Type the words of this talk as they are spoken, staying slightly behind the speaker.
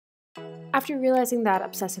After realizing that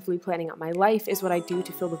obsessively planning out my life is what I do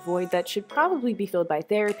to fill the void that should probably be filled by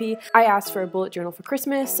therapy, I asked for a bullet journal for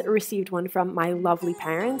Christmas, received one from my lovely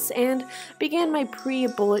parents, and began my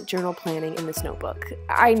pre-bullet journal planning in this notebook.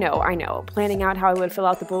 I know, planning out how I would fill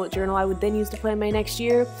out the bullet journal I would then use to plan my next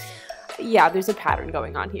year. Yeah, there's a pattern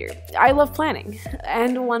going on here. I love planning,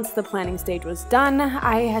 and once the planning stage was done,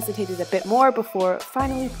 I hesitated a bit more before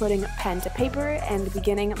finally putting pen to paper and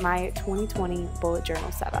beginning my 2020 bullet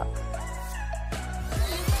journal setup.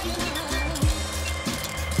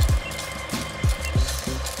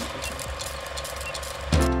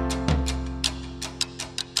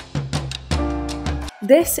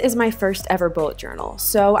 This is my first ever bullet journal,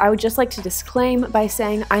 so I would just like to disclaim by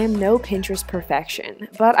saying I am no Pinterest perfection,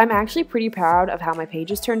 but I'm actually pretty proud of how my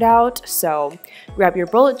pages turned out, so grab your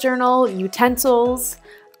bullet journal, utensils,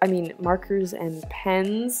 markers and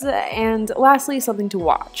pens, and lastly, something to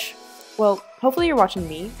watch. Well, hopefully you're watching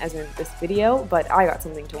me, as in this video, but I got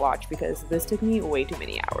something to watch because this took me way too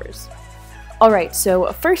many hours. Alright,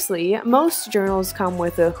 so firstly, most journals come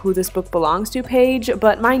with a Who This Book Belongs To page,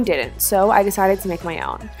 but mine didn't, so I decided to make my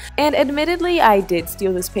own. And admittedly, I did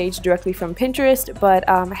steal this page directly from Pinterest, but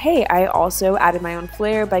hey, I also added my own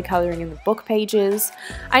flair by coloring in the book pages.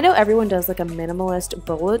 I know everyone does like a minimalist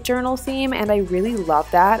bullet journal theme, and I really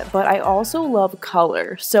love that, but I also love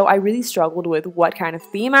color, so I really struggled with what kind of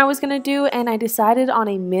theme I was gonna do, and I decided on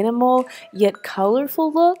a minimal yet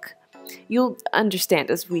colorful look. You'll understand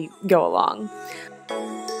as we go along.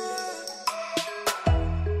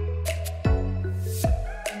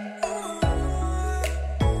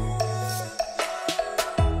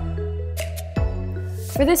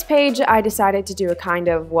 For this page, I decided to do a kind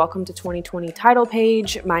of Welcome to 2020 title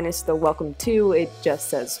page, minus the Welcome to, it just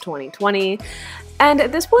says 2020. And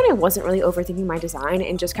at this point, I wasn't really overthinking my design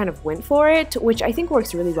and just kind of went for it, which I think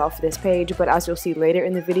works really well for this page, but as you'll see later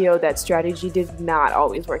in the video, that strategy did not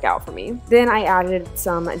always work out for me. Then I added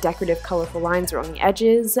some decorative colorful lines around the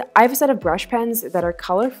edges. I have a set of brush pens that are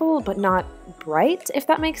colorful, but not bright, if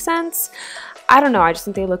that makes sense. I don't know, I just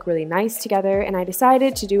think they look really nice together, and I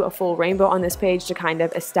decided to do a full rainbow on this page to kind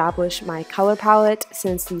of establish my color palette,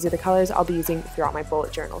 since these are the colors I'll be using throughout my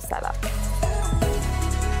bullet journal setup.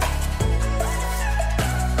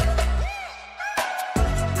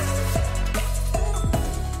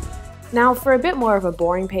 Now for a bit more of a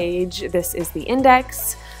boring page, this is the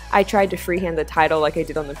index. I tried to freehand the title like I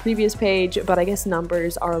did on the previous page, but I guess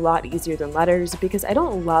numbers are a lot easier than letters because I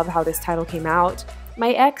don't love how this title came out.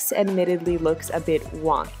 My X admittedly looks a bit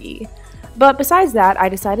wonky. But besides that, I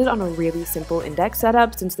decided on a really simple index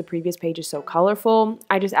setup since the previous page is so colorful.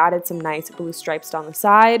 I just added some nice blue stripes down the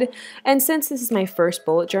side, and since this is my first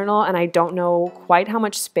bullet journal and I don't know quite how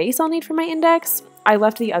much space I'll need for my index, I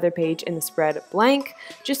left the other page in the spread blank,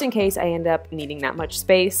 just in case I end up needing that much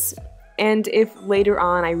space. And if later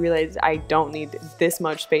on I realize I don't need this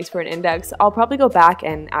much space for an index, I'll probably go back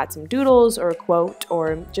and add some doodles or a quote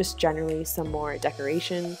or just generally some more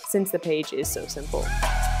decoration since the page is so simple.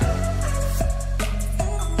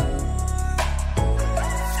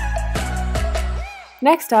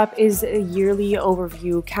 Next up is a yearly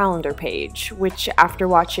overview calendar page, which after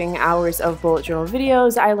watching hours of bullet journal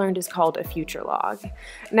videos, I learned is called a future log.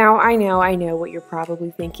 Now, I know what you're probably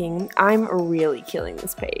thinking. I'm really killing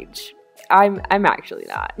this page. I'm actually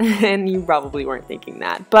not, and you probably weren't thinking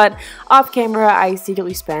that. But off camera, I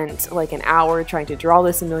secretly spent like an hour trying to draw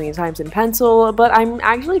this a million times in pencil, but I'm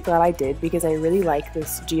actually glad I did because I really like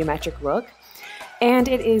this geometric look. And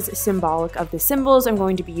it is symbolic of the symbols I'm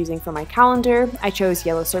going to be using for my calendar. I chose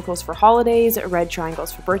yellow circles for holidays, red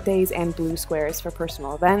triangles for birthdays, and blue squares for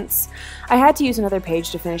personal events. I had to use another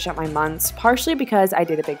page to finish up my months, partially because I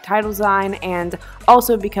did a big title design, and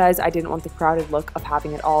also because I didn't want the crowded look of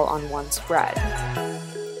having it all on one spread.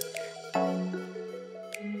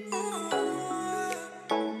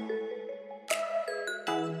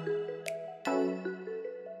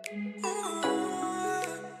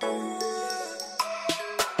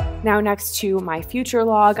 Now next to my future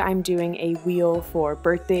log, I'm doing a wheel for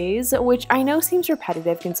birthdays, which I know seems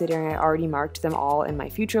repetitive considering I already marked them all in my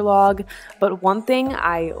future log, but one thing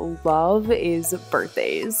I love is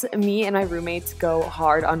birthdays. Me and my roommates go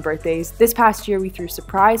hard on birthdays. This past year we threw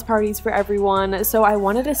surprise parties for everyone, so I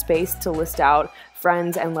wanted a space to list out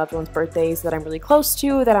friends and loved ones' birthdays that I'm really close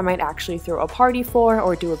to that I might actually throw a party for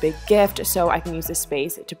or do a big gift, so I can use this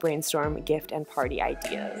space to brainstorm gift and party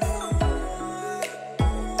ideas.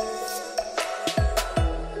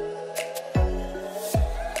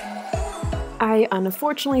 I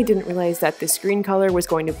unfortunately didn't realize that this green color was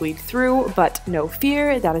going to bleed through, but no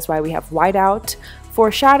fear, that is why we have whiteout.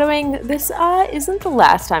 Foreshadowing, this isn't the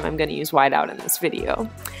last time I'm going to use whiteout in this video.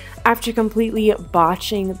 After completely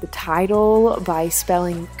botching the title by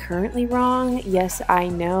spelling currently wrong, yes, I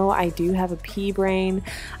know I do have a pea brain,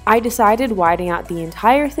 I decided whiting out the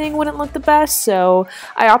entire thing wouldn't look the best, so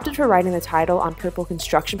I opted for writing the title on purple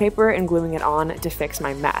construction paper and gluing it on to fix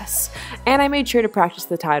my mess. And I made sure to practice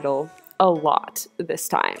the title a lot this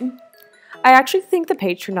time. I actually think the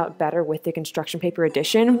page turned out better with the construction paper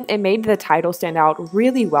edition. It made the title stand out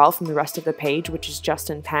really well from the rest of the page, which is just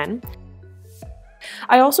in pen.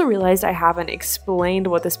 I also realized I haven't explained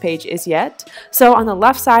what this page is yet. So on the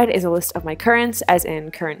left side is a list of my currents, as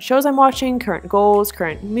in current shows I'm watching, current goals,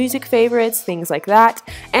 current music favorites, things like that.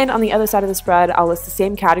 And on the other side of the spread, I'll list the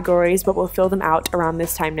same categories, but we'll fill them out around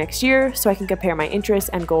this time next year so I can compare my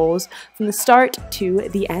interests and goals from the start to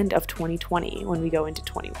the end of 2020 when we go into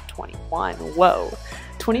 2021. Whoa.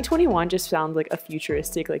 2021 just sounds like a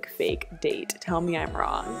futuristic, like fake date. Tell me I'm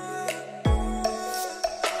wrong.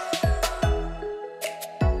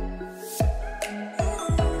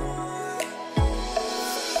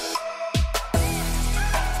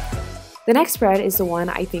 The next spread is the one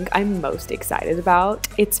I think I'm most excited about.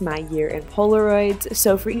 It's my year in Polaroids.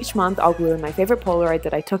 So for each month, I'll glue in my favorite Polaroid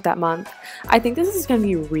that I took that month. I think this is going to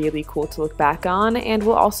be really cool to look back on and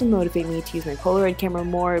will also motivate me to use my Polaroid camera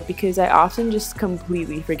more because I often just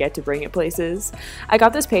completely forget to bring it places. I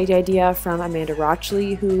got this page idea from Amanda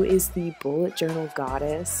Rochley, who is the bullet journal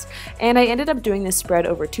goddess, and I ended up doing this spread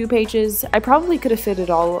over 2 pages. I probably could have fit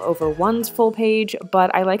it all over one full page,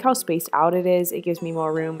 but I like how spaced out it is. It gives me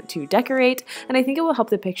more room to decorate, and I think it will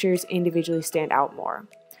help the pictures individually stand out more.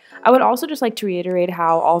 I would also just like to reiterate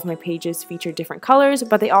how all of my pages feature different colors,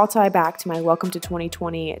 but they all tie back to my Welcome to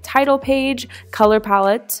 2020 title page, color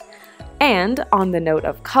palette. And on the note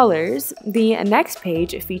of colors, the next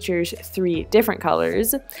page features 3 different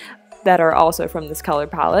colors that are also from this color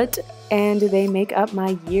palette, and they make up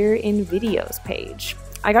my year in videos page.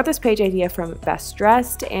 I got this page idea from Best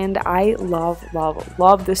Dressed, and I love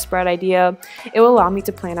this spread idea. It will allow me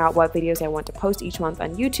to plan out what videos I want to post each month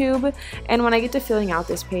on YouTube, and when I get to filling out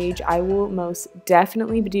this page, I will most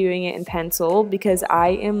definitely be doing it in pencil because I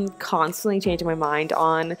am constantly changing my mind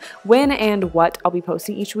on when and what I'll be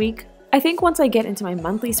posting each week. I think once I get into my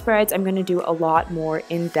monthly spreads, I'm going to do a lot more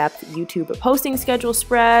in-depth YouTube posting schedule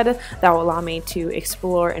spread that will allow me to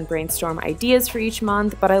explore and brainstorm ideas for each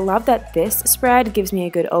month, but I love that this spread gives me a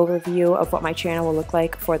good overview of what my channel will look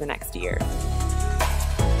like for the next year.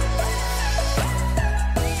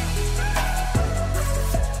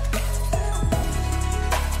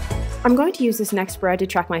 I'm going to use this next spread to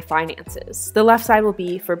track my finances. The left side will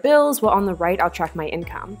be for bills, while on the right I'll track my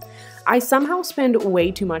income. I somehow spend way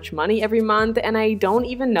too much money every month and I don't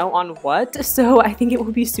even know on what, so I think it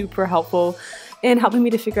will be super helpful in helping me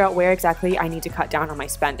to figure out where exactly I need to cut down on my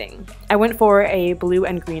spending. I went for a blue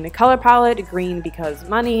and green color palette, green because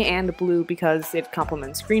money and blue because it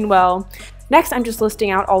complements green well. Next, I'm just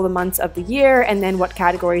listing out all the months of the year and then what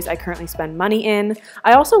categories I currently spend money in.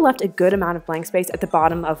 I also left a good amount of blank space at the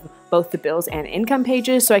bottom of both the bills and income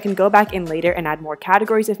pages so I can go back in later and add more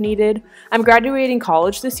categories if needed. I'm graduating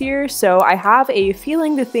college this year, so I have a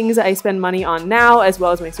feeling the things I spend money on now, as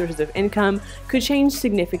well as my sources of income, could change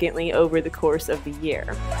significantly over the course of the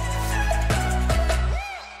year.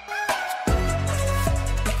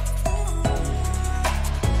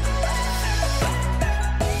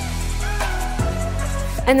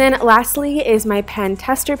 And then lastly is my pen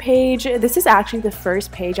tester page. This is actually the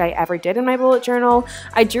first page I ever did in my bullet journal.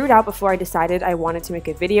 I drew it out before I decided I wanted to make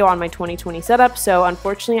a video on my 2020 setup, so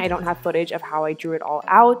unfortunately I don't have footage of how I drew it all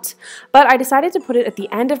out. But I decided to put it at the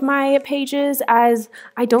end of my pages as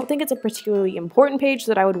I don't think it's a particularly important page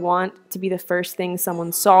that I would want to be the first thing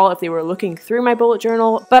someone saw if they were looking through my bullet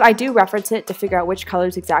journal, but I do reference it to figure out which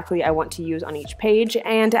colors exactly I want to use on each page,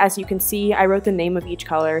 and as you can see, I wrote the name of each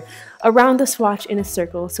color around the swatch in a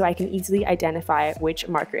circle so I can easily identify which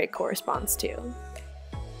marker it corresponds to.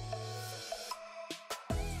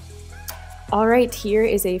 Alright, here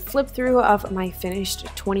is a flip through of my finished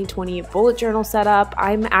 2020 bullet journal setup.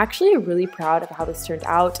 I'm actually really proud of how this turned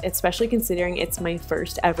out, especially considering it's my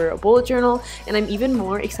first ever bullet journal, and I'm even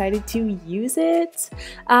more excited to use it.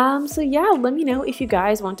 So yeah, let me know if you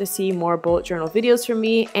guys want to see more bullet journal videos from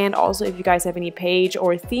me, and also if you guys have any page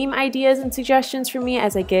or theme ideas and suggestions for me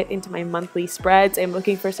as I get into my monthly spreads. I'm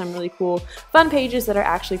looking for some really cool, fun pages that are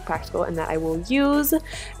actually practical and that I will use.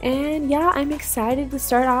 And yeah, I'm excited to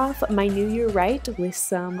start off my new year right with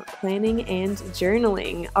some planning and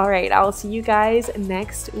journaling. All right, I'll see you guys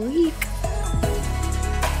next week.